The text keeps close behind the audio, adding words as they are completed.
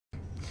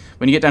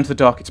When you get down to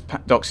the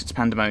docks, it's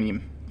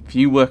pandemonium. If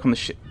you work on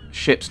the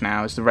ships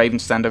now, as the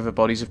ravens stand over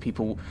bodies of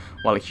people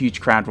while a huge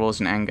crowd roars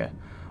in anger.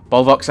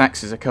 Bolvok's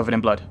axes are covered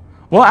in blood.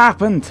 What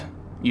happened?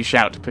 You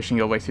shout, pushing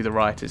your way through the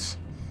rioters.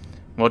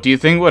 What do you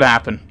think would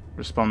happen?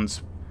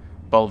 Responds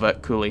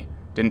Bolvok coolly.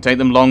 Didn't take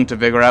them long to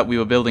figure out we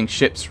were building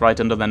ships right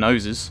under their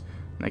noses.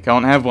 They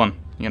can't have one.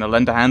 You gonna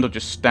lend a hand or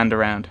just stand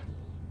around?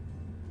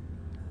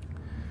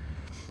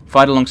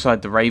 Fight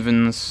alongside the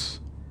ravens.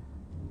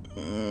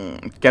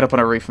 Get up on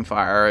a roof and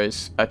fire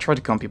arrows. Try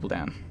to calm people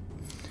down.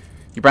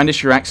 You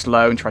brandish your axe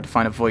low and try to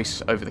find a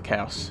voice over the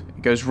chaos.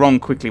 It goes wrong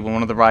quickly when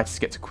one of the rioters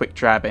gets a quick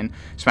jab in,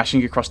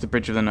 smashing you across the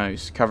bridge of the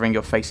nose, covering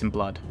your face in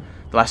blood.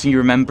 The last thing you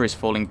remember is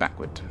falling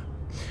backward.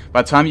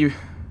 By the time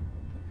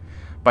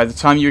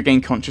you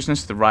regain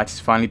consciousness, the riot is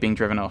finally being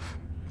driven off.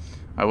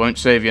 I won't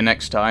save you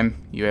next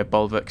time, you hear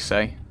Bolvok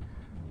say.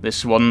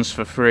 This one's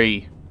for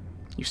free.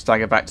 You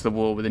stagger back to the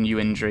wall with a new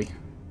injury.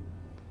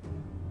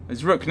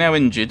 Is Rook now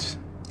injured?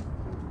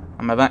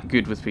 Am I that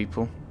good with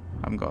people?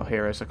 I haven't got a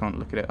hero, so I can't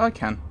look at it. I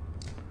can.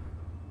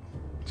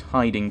 It's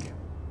hiding.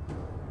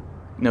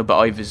 No, but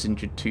Ivor's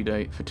injured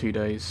for 2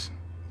 days.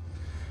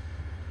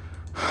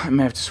 I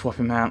may have to swap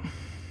him out.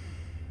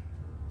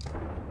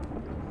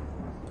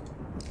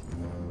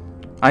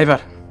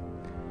 Ivor,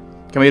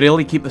 can we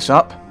really keep this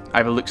up?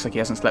 Ivor looks like he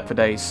hasn't slept for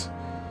days.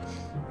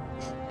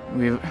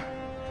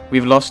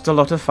 We've lost a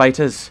lot of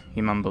fighters, he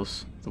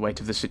mumbles. The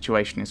weight of the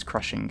situation is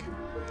crushing.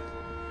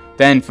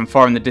 Then, from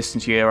far in the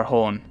distance, you hear a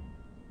horn.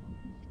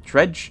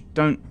 Dredge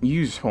don't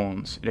use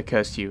horns, it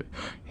occurs to you.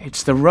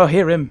 It's the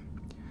Rohirrim.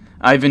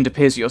 Ivan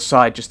appears at your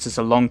side just as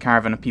a long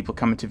caravan of people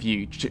come into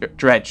view,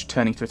 Dredge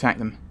turning to attack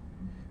them.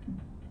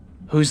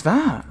 Who's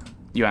that?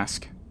 You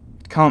ask.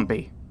 It can't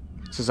be,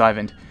 says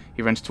Ivan.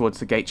 He runs towards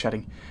the gate,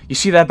 shouting, You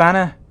see their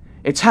banner?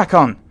 It's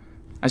Hakon!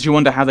 As you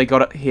wonder how they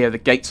got here, the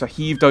gates are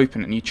heaved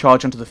open and you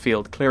charge onto the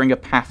field, clearing a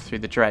path through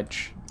the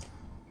dredge.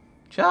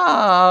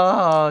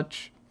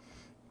 Charge!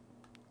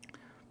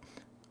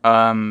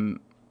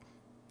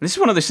 This is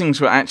one of those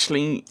things where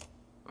actually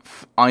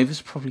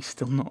Ivor's probably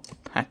still not a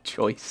bad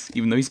choice,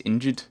 even though he's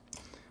injured.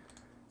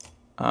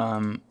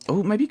 Oh,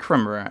 maybe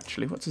Krummer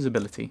actually. What's his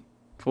ability?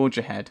 Forge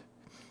ahead.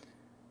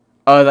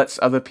 Oh, that's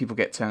other people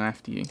get turn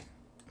after you.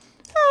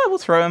 We'll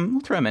throw him.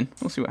 We'll throw him in.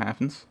 We'll see what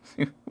happens.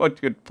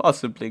 What could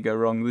possibly go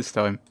wrong this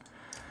time?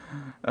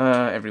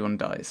 Everyone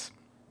dies.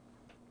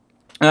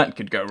 That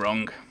could go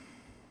wrong.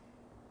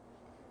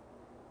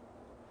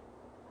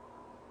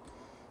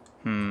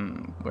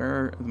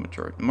 Where are the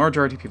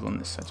majority of people on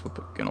this side? So we'll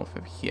put Gunnulf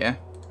over here.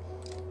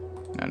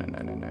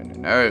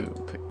 No.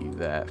 Put you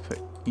there.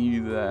 Put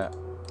you there.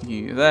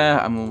 You there.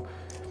 And we'll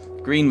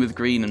green with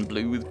green and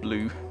blue with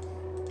blue.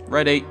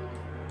 Ready.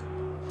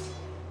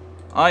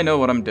 I know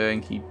what I'm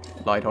doing. He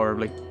lied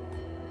horribly.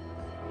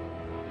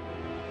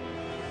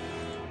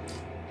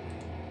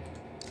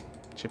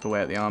 Chip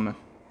away at the armor.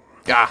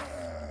 Gah!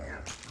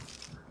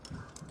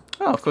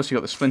 Oh, of course you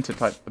got the splinter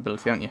type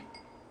ability, haven't you?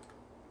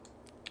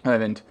 Oh,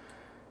 and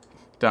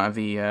don't have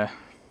the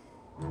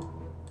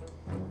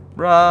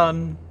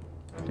run.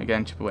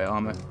 Again, chip away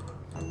armor.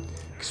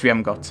 Because we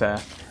haven't got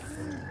the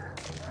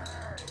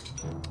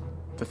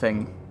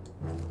thing.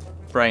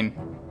 Brain.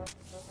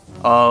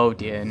 Oh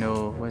dear,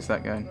 no. Where's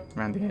that going?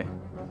 Around here.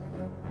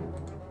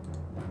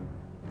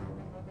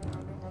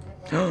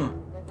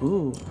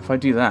 Ooh, if I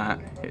do that,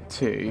 hit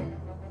 2,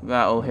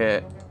 that'll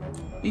hit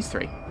these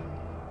 3.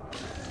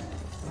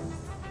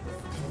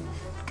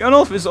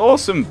 Gunnulf is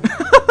awesome!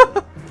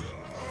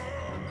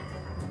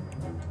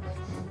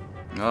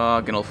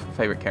 Oh, Gunnulf,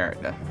 favourite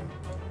character.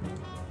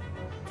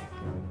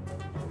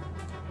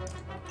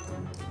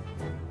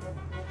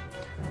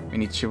 We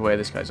need to chip away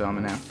this guy's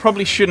armor now.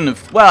 Probably shouldn't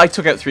have... Well, I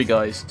took out 3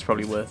 guys. It's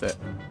probably worth it.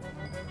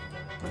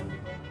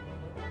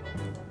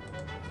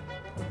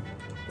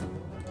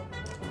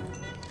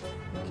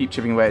 Keep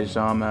chipping away his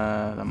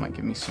armor. That might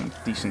give me some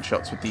decent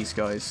shots with these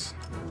guys.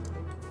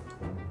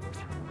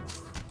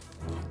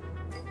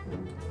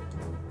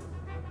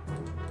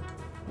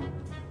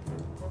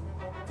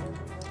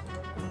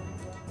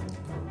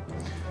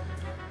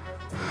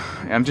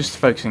 I'm just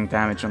focusing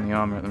damage on the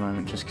armor at the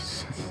moment, just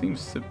because it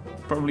seems to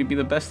probably be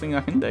the best thing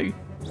I can do.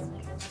 Do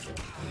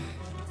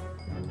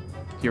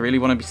you really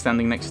want to be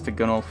standing next to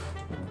Gunnulf?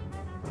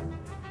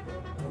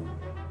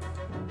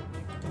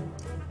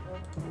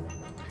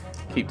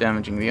 Keep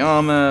damaging the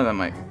armor. That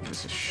might give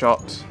us a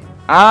shot.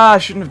 Ah, I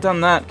shouldn't have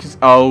done that, because...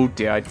 Oh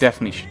dear, I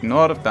definitely should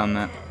not have done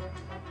that.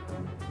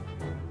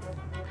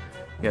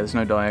 Yeah, there's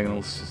no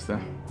diagonals, is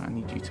there? I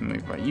need you to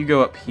move. Right, you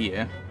go up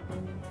here.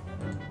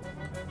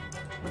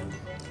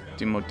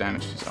 Do more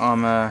damage to his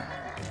armor.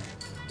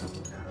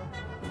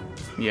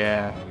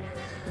 Yeah.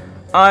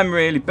 I'm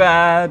really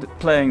bad at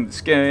playing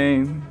this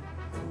game.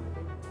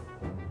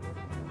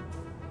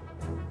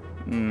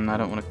 I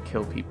don't want to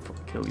kill people.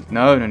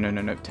 No.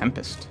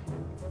 Tempest.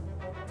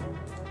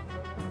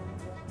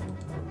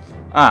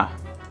 Ah.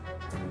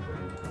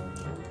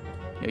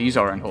 Yeah, use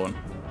our own horn.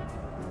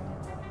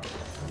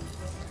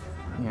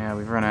 Yeah,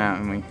 we've run out,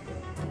 haven't we?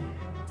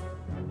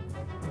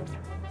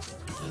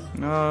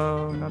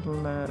 No, not a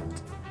let.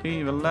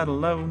 Leave a let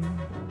alone.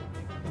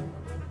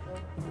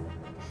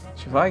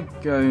 So if I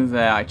go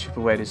there, I chip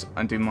away his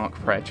undo mark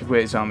prayer. Chip away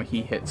his armor.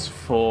 He hits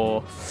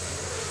for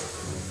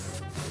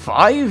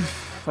 5.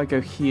 If I go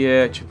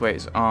here, chip away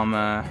his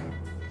armor.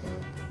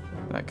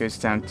 That goes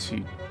down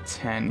to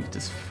 10. He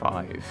does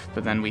 5.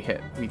 But then we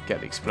get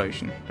the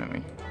explosion, don't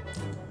we?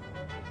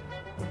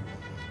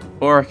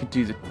 Or I could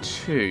do the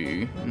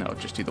 2. No, I'll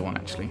just do the 1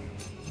 actually.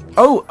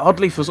 Oh,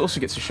 Oddleaf also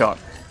gets a shot.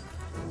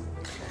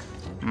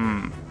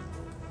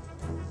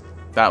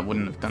 That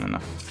wouldn't have done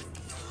enough.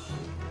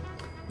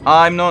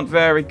 I'm not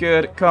very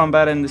good at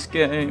combat in this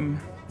game.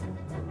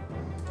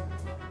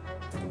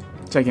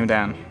 Take him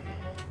down.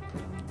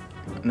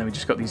 And then we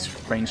just got these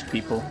ranged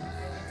people.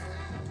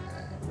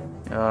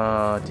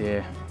 Oh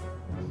dear.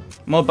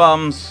 More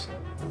bombs.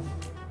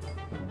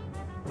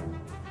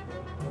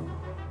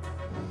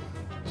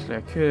 Actually,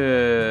 I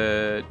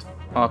could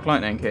arc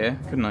lightning here,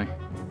 couldn't I?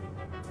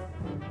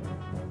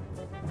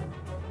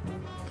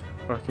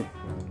 Or I could.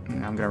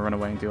 No, I'm gonna run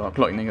away and do arc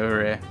lightning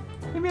over here.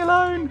 Leave me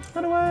alone!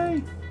 Run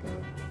away!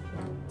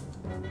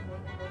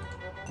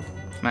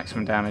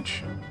 Maximum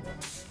damage.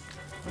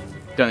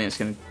 Don't think it's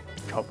gonna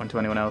hop onto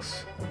anyone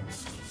else.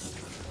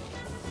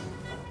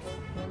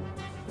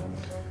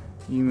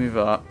 You move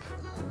up.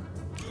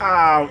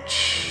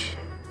 Ouch!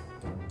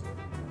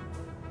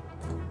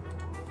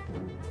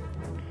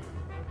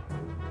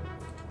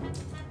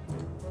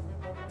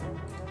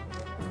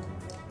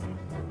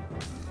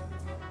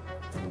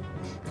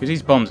 Because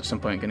these bombs at some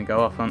point are going to go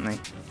off, aren't they?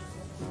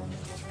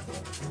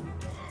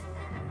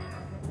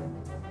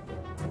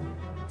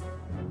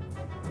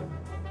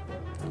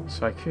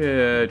 So I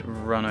could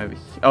run over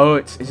here. Oh,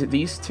 is it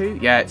these two?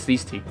 Yeah, it's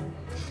these two.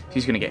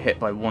 He's going to get hit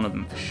by one of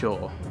them for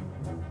sure.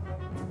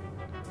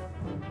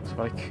 So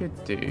what I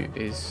could do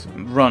is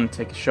run,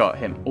 take a shot at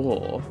him,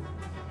 or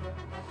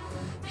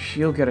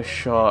she'll get a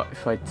shot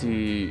if I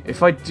do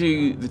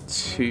the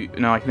 2.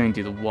 No, I can only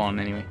do the 1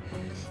 anyway.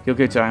 He'll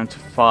go down to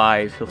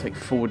 5. He'll take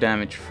 4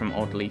 damage from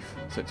Oddleaf.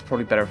 So it's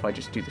probably better if I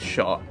just do the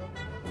shot.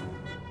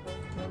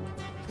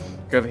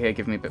 Go over here,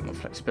 give me a bit more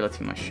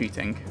flexibility in my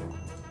shooting.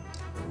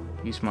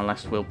 Use my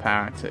last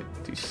willpower to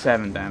do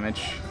 7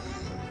 damage.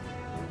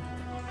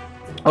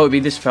 Oh, it'll be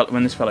this fellow,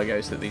 when this fellow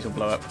goes that these will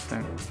blow up.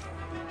 So.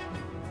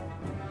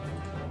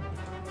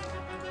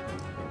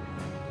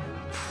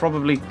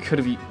 Probably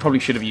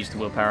should have used the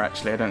willpower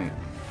actually. I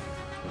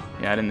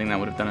didn't think that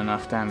would have done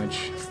enough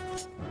damage.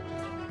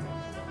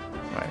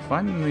 Right, if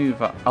I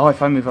move up... Oh,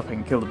 if I move up I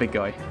can kill the big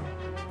guy.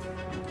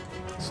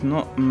 It's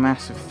not a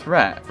massive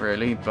threat,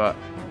 really, but...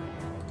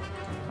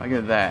 If I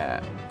go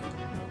there...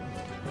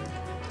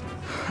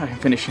 I can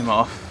finish him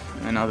off,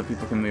 and other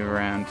people can move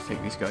around to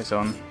take these guys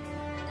on.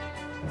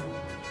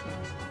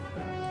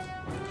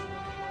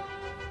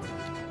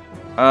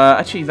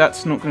 Actually,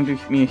 that's not going to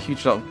do me a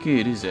huge lot of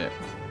good, is it?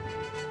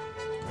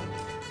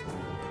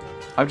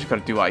 I've just got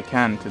to do what I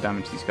can to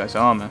damage these guys'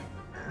 armor.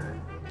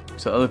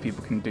 So other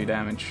people can do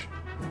damage.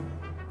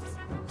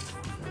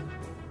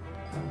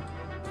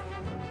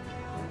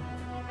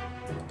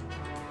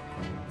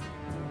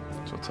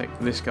 Take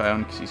this guy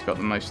on because he's got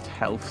the most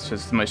health, so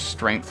it's the most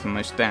strength and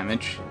most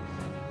damage.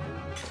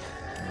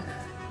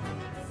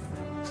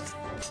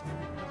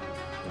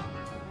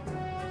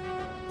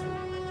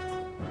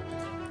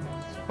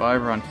 So if I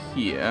run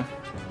here,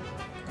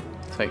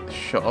 take the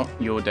shot,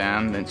 you're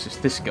down, then it's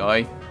just this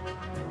guy.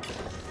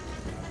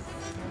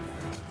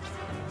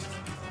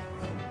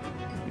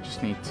 We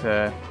just need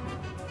to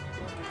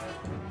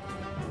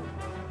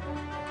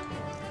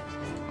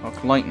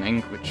arc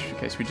lightning, which in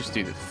case we just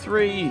do the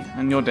 3,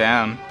 and you're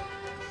down.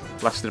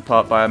 Blasted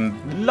apart by a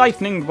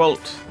lightning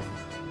bolt.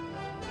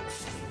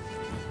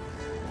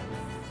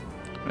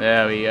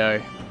 There we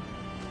go.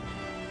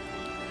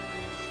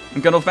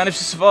 And Gunolf managed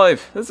to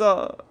survive.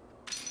 Huzzah!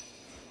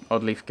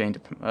 Oddleaf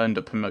earned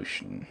a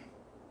promotion.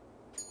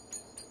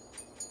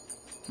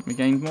 We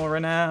gained more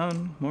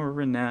renown. More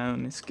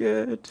renown is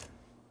good.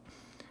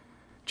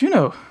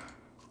 Juno!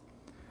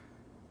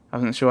 I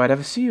wasn't sure I'd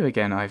ever see you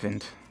again,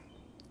 Eyvind.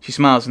 She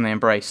smiles and they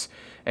embrace.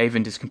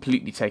 Eyvind is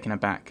completely taken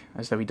aback,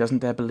 as though he doesn't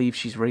dare believe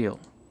she's real.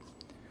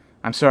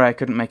 I'm sorry I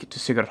couldn't make it to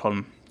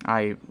Sigurdholm.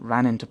 I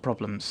ran into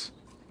problems.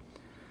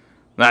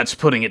 That's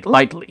putting it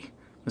lightly.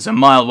 There's a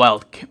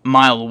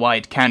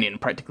mile-wide canyon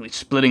practically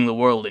splitting the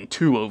world in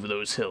 2 over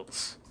those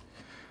hills.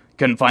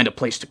 Couldn't find a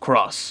place to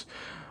cross.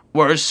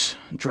 Worse,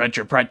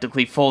 Dredger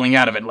practically falling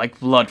out of it like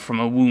blood from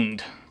a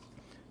wound.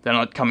 They're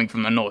not coming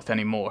from the north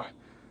anymore.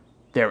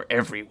 They're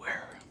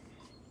everywhere.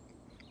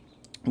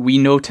 We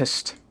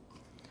noticed.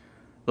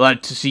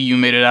 Glad to see you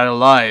made it out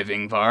alive,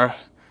 Ingvar.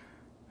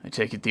 I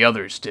take it the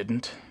others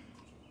didn't.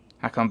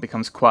 Hakon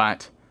becomes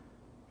quiet.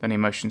 Then he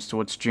motions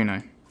towards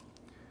Juno.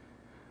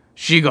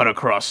 She got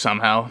across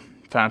somehow.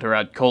 Found her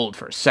out cold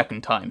for a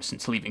second time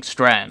since leaving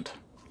Strand.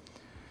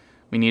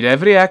 We need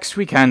every axe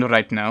we can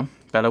right now.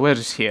 Bellower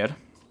is here.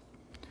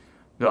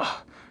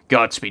 Ugh,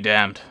 gods be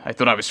damned. I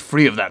thought I was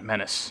free of that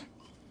menace.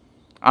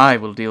 I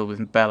will deal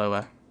with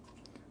Bellower.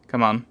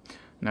 Come on.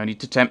 No need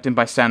to tempt him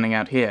by standing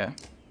out here.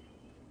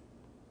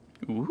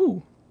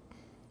 Ooh.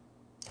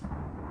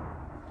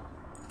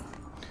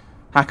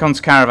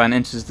 Hakon's caravan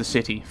enters the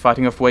city,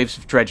 fighting off waves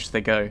of dredge as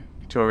they go.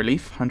 To her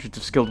relief, hundreds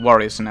of skilled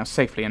warriors are now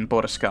safely in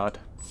Borderskard.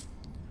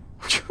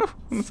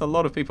 That's a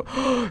lot of people.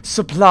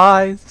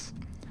 Supplies!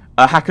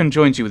 Hakon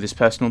joins you with his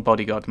personal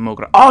bodyguard,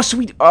 Morgra. Oh,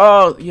 sweet!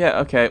 Oh, yeah,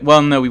 okay.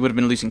 Well, no, we would have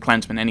been losing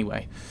clansmen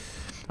anyway.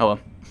 Oh well.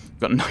 We've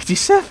got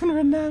 97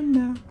 renown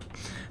now.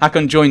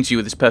 Hakon joins you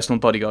with his personal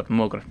bodyguard,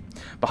 Morgra.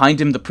 Behind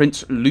him, the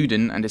Prince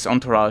Ludin and his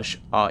entourage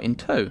are in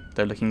tow,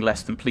 though looking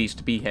less than pleased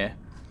to be here.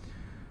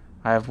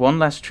 I have one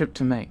last trip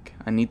to make.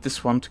 I need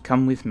this one to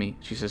come with me,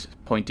 she says,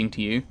 pointing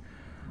to you.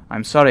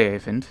 I'm sorry,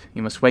 Eyvind.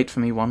 You must wait for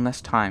me one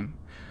last time.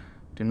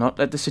 Do not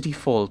let the city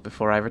fall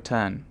before I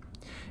return.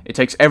 It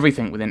takes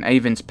everything within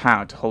Eyvind's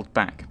power to hold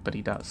back, but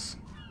he does.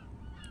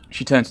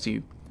 She turns to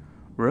you.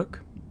 Rook,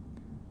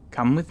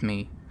 come with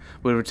me.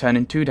 We'll return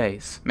in 2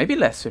 days. Maybe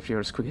less if you're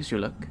as quick as you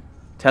look.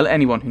 Tell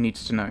anyone who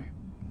needs to know.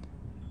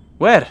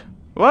 Where?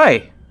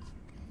 Why?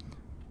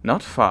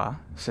 Not far,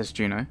 says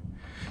Juno.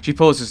 She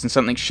pauses and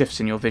something shifts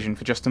in your vision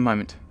for just a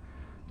moment.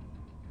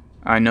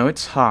 I know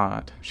it's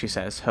hard, she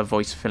says, her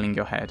voice filling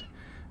your head,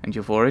 and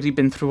you've already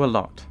been through a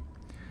lot.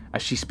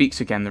 As she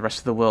speaks again, the rest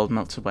of the world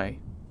melts away.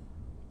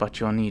 But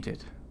you're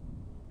needed.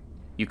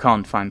 You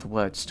can't find the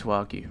words to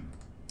argue.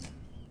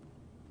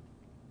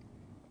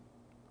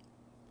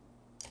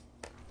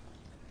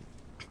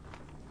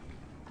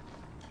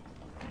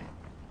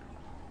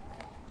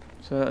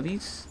 So are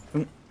these...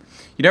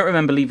 You don't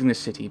remember leaving the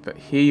city, but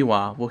here you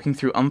are, walking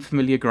through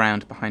unfamiliar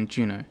ground behind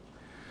Juno.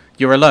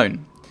 You're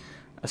alone,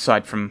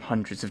 aside from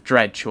hundreds of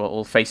dredge who are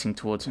all facing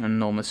towards an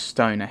enormous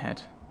stone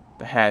ahead.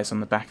 The hairs on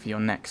the back of your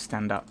neck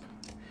stand up.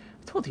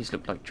 I thought these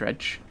looked like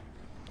dredge.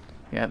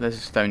 Yeah, there's a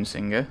stone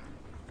singer.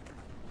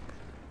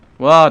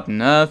 What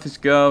on earth is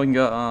going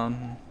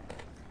on?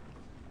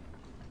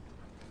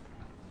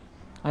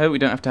 I hope we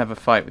don't have to have a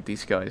fight with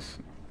these guys.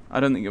 I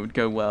don't think it would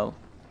go well.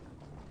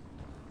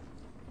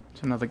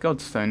 It's another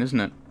godstone, isn't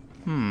it?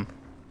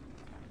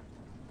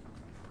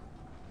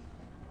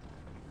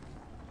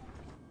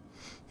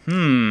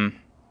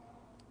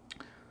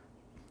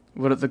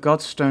 We're at the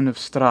godstone of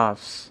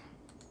Stravs.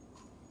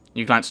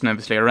 You glanced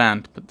nervously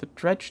around, but the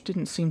dredge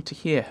didn't seem to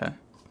hear her.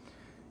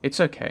 It's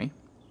okay.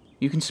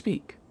 You can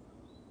speak.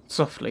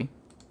 Softly.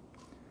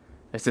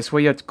 Is this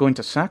where you're going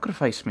to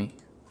sacrifice me?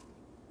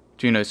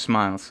 Juno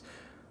smiles.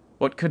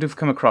 What could have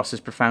come across as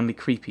profoundly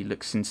creepy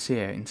looks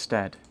sincere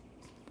instead.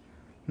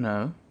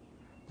 No,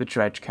 the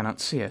dredge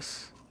cannot see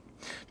us.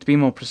 To be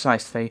more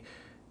precise, they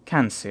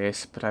can see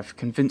us, but I've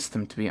convinced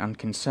them to be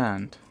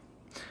unconcerned.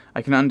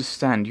 I can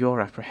understand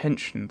your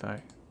apprehension, though.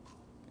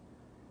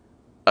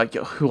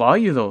 Who are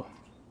you, though?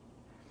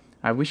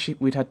 I wish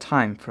we'd had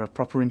time for a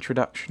proper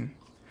introduction.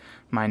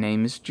 My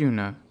name is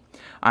Juno.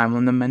 I'm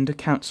on the Mender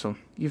Council.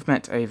 You've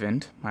met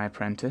Eyvind, my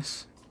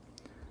apprentice.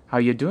 How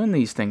you doing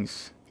these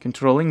things?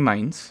 Controlling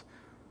minds?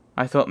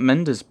 I thought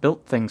Menders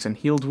built things and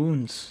healed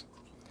wounds.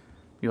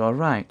 You are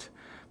right.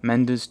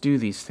 Menders do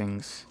these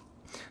things.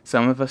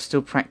 Some of us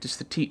still practice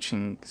the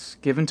teachings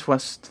given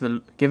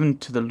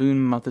to the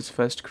Loon Mother's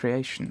first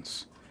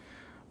creations.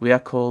 We are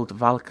called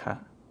Valka.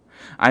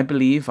 I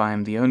believe I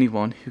am the only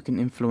one who can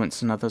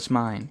influence another's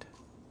mind.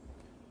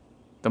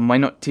 Then why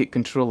not take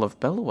control of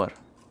Belwar?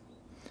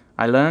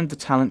 I learned the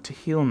talent to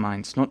heal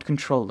minds, not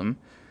control them,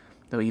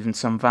 though even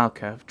some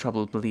Valka have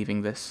trouble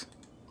believing this.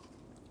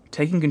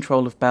 Taking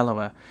control of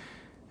Belwar,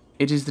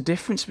 it is the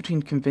difference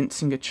between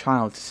convincing a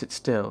child to sit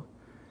still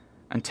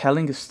and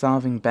telling a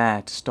starving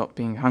bear to stop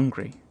being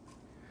hungry.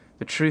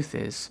 The truth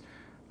is,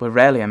 we're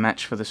rarely a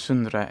match for the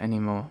Sundra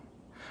anymore.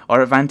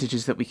 Our advantage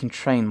is that we can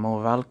train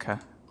more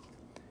Valka.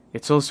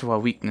 It's also our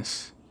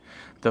weakness.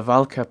 The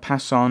Valka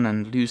pass on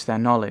and lose their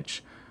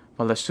knowledge,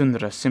 while the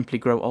Sundra simply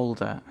grow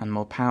older and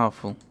more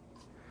powerful.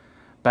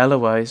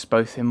 Bellower is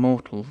both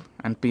immortal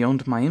and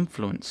beyond my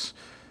influence,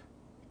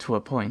 to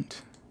a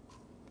point.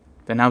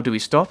 Then how do we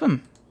stop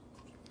him?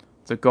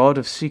 The God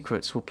of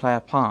Secrets will play a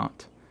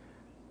part,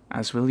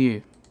 as will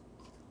you.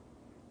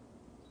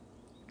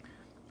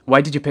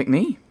 Why did you pick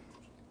me?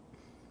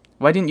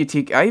 Why didn't you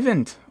take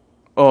Eyvind?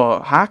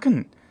 Or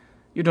Hakon?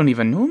 You don't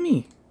even know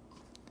me.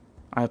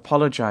 I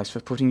apologize for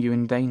putting you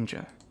in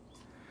danger.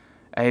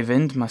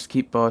 Eyvind must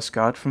keep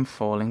Borskard from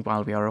falling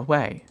while we are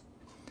away.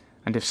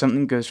 And if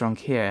something goes wrong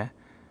here,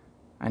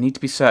 I need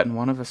to be certain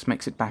one of us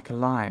makes it back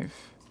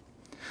alive.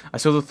 I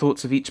saw the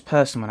thoughts of each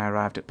person when I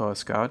arrived at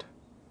Borskard.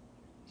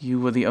 You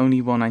were the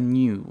only one I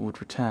knew would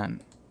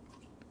return.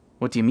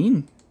 What do you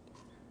mean?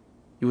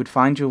 You would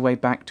find your way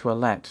back to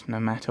Alet no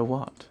matter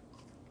what.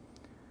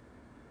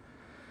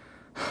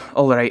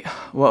 Alright,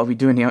 what are we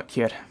doing out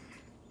here?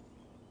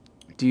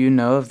 Do you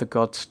know of the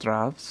god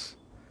Stravs?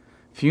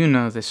 Few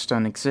know this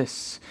stone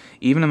exists,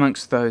 even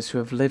amongst those who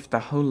have lived their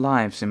whole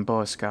lives in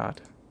Borskard.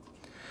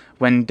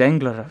 When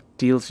Dengler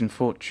deals in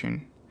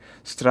fortune,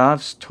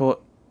 Stravs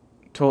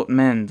taught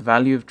men the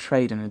value of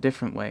trade in a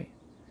different way.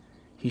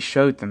 He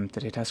showed them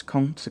that it has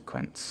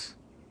consequence,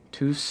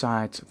 two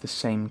sides of the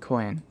same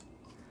coin.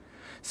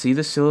 See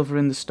the silver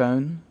in the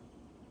stone?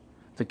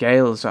 The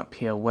gales up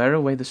here wear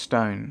away the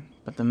stone,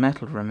 but the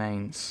metal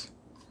remains.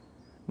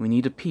 We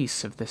need a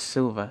piece of this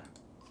silver.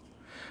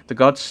 The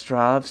god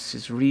Stravs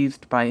is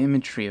wreathed by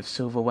imagery of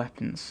silver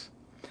weapons.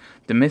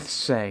 The myths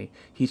say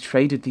he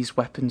traded these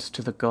weapons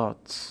to the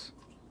gods,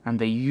 and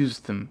they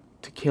used them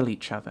to kill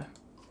each other.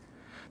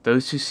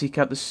 Those who seek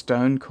out the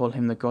stone call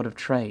him the god of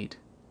trade.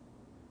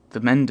 The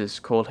menders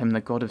call him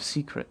the god of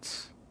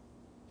secrets.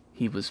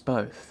 He was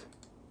both.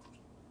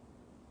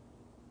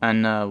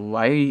 And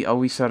why are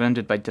we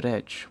surrounded by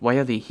dredge? Why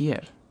are they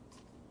here?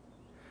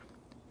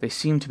 They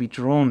seem to be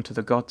drawn to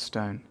the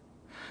godstone.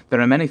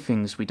 There are many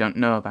things we don't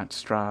know about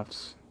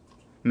Stravs.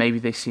 Maybe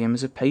they see him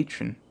as a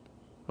patron,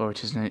 or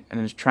it is an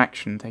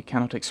attraction they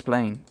cannot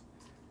explain.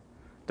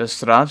 Does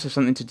Stravs have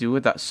something to do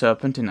with that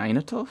serpent in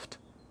Einatoft?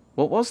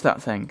 What was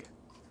that thing?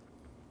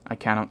 I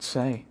cannot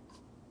say.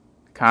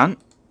 Can't?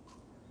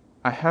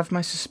 I have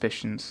my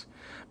suspicions,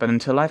 but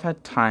until I've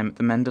had time at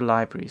the Mender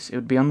libraries, it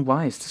would be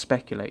unwise to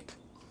speculate.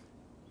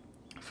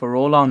 For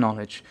all our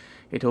knowledge,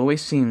 it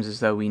always seems as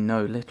though we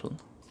know little.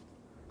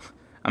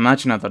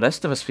 Imagine how the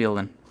rest of us feel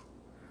then.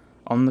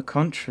 On the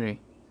contrary,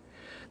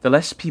 the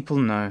less people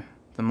know,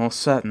 the more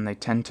certain they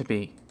tend to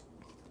be.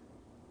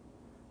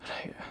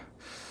 Right.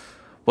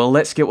 Well,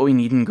 let's get what we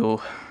need and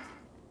go.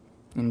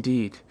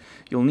 Indeed,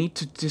 you'll need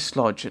to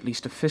dislodge at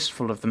least a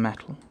fistful of the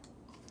metal.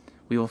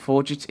 We will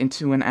forge it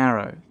into an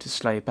arrow to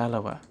slay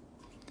Bellower.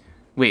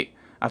 Wait,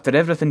 after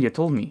everything you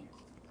told me,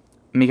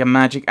 make a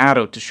magic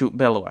arrow to shoot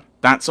Bellower.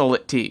 That's all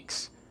it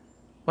takes.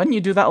 Why didn't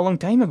you do that a long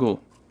time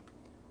ago?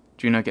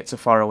 Juno gets a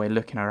faraway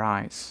look in her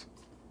eyes.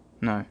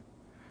 No,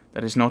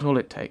 that is not all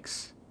it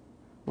takes.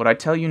 What I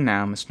tell you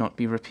now must not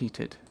be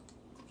repeated.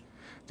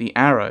 The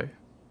arrow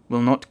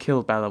will not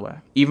kill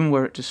Bellower, even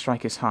were it to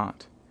strike his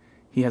heart.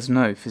 He has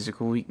no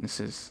physical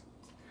weaknesses.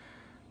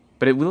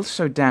 But it will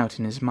sow doubt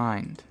in his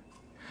mind.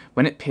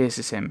 When it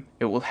pierces him,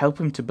 it will help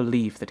him to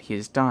believe that he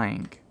is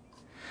dying.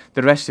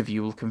 The rest of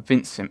you will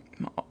convince him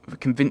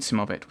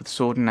of it with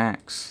sword and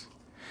axe.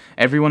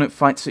 Everyone that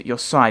fights at your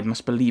side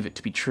must believe it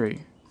to be true.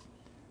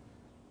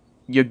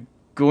 You're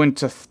going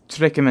to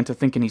trick him into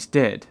thinking he's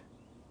dead?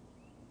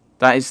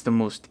 That is the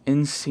most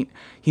insane...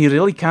 He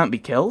really can't be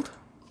killed?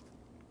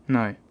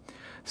 No.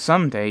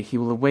 Someday he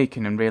will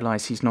awaken and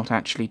realize he's not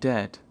actually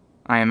dead.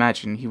 I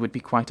imagine he would be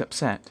quite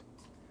upset.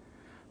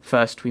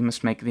 First, we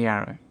must make the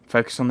arrow.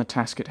 Focus on the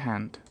task at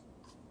hand.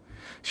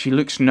 She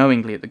looks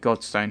knowingly at the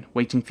godstone,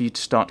 waiting for you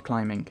to start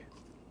climbing.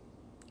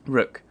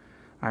 Rook,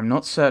 I'm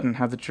not certain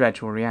how the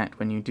dredge will react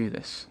when you do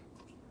this.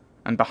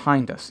 And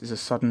behind us is a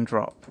sudden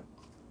drop.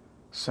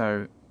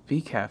 So, be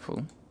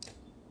careful.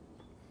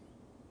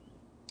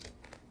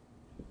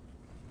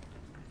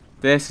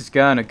 This is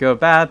gonna go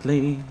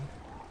badly.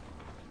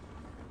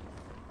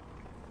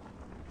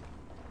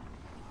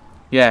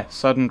 Yeah,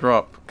 sudden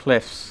drop,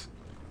 cliffs.